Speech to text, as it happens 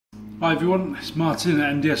Hi everyone, it's Martin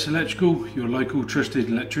at MDS Electrical, your local trusted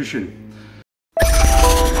electrician.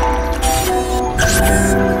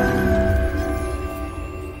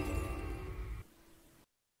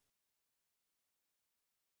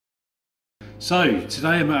 So today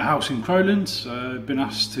I'm at a house in Crowland. I've been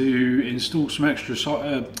asked to install some extra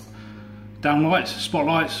downlights,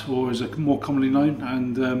 spotlights, or as they're more commonly known,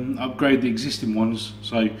 and upgrade the existing ones.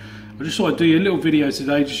 So I just thought I'd do a little video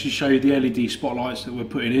today just to show you the LED spotlights that we're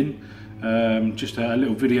putting in. Just a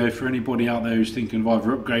little video for anybody out there who's thinking of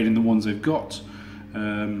either upgrading the ones they've got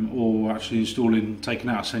or actually installing, taking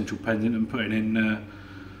out a central pendant and putting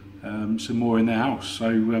in some more in their house. So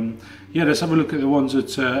yeah, let's have a look at the ones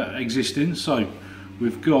that are existing. So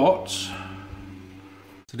we've got, so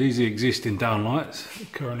these are the existing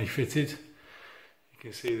downlights currently fitted. You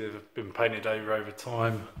can see they've been painted over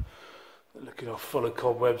time. They're looking off full of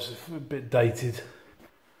cobwebs, a bit dated,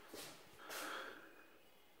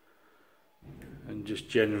 and just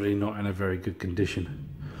generally not in a very good condition.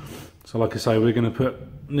 So like I say, we're going to put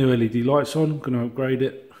new LED lights on, going to upgrade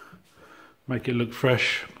it, make it look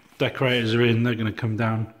fresh. Decorators are in, they're going to come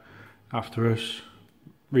down after us,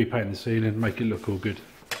 repaint the ceiling, make it look all good.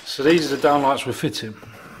 So these are the downlights we're fitting.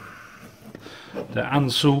 The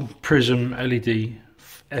Ansell Prism LED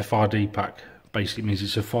FRD pack. Basically means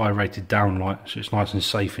it's a fire rated downlight, so it's nice and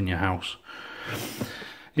safe in your house.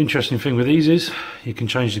 Interesting thing with these is you can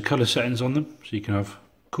change the colour settings on them, so you can have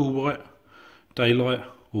cool white, daylight,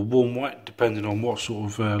 or warm white, depending on what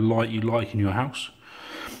sort of light you like in your house.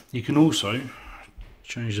 You can also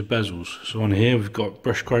change the bezels. So on here we've got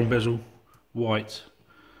brushed chrome bezel, white,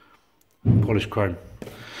 polished chrome.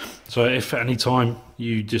 So if at any time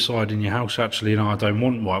you decide in your house, actually, no, I don't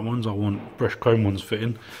want white ones, I want brushed chrome ones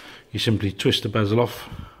fitting, you simply twist the bezel off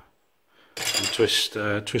and twist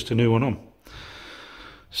a new one on.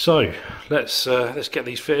 So let's get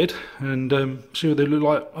these fitted and see what they look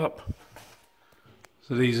like up.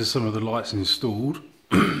 So these are some of the lights installed.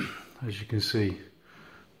 As you can see,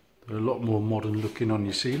 they're a lot more modern looking on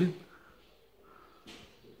your ceiling,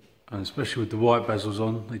 and especially with the white bezels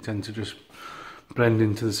on, they tend to just blend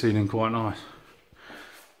into the ceiling quite nice.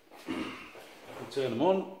 Turn them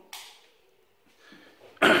on.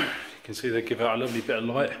 You can see they give out a lovely bit of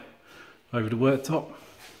light over the worktop.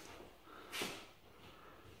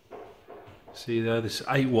 See there, this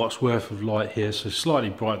 8 watts worth of light here, so slightly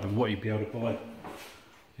brighter than what you'd be able to buy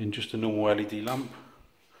in just a normal LED lamp.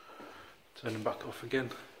 Turn them back off again.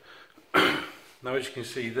 Now as you can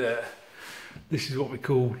see there, this is what we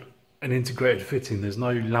call an integrated fitting. There's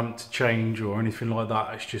no lamp to change or anything like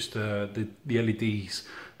that, it's just the LEDs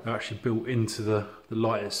are actually built into the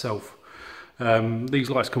light itself.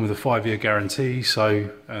 These lights come with a 5-year guarantee,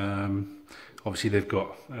 so obviously they've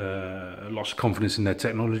got lots of confidence in their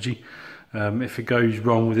technology. If it goes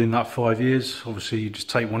wrong within that 5 years, obviously you just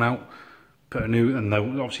take one out, put a new, and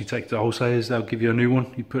they'll obviously take the wholesalers, they'll give you a new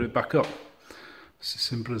one, you put it back up. It's as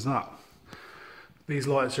simple as that. These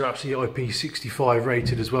lights are actually IP65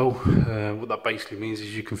 rated as well. What that basically means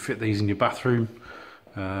is you can fit these in your bathroom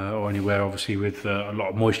or anywhere obviously with a lot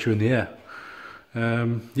of moisture in the air.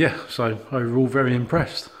 Yeah, so overall very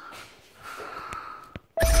impressed.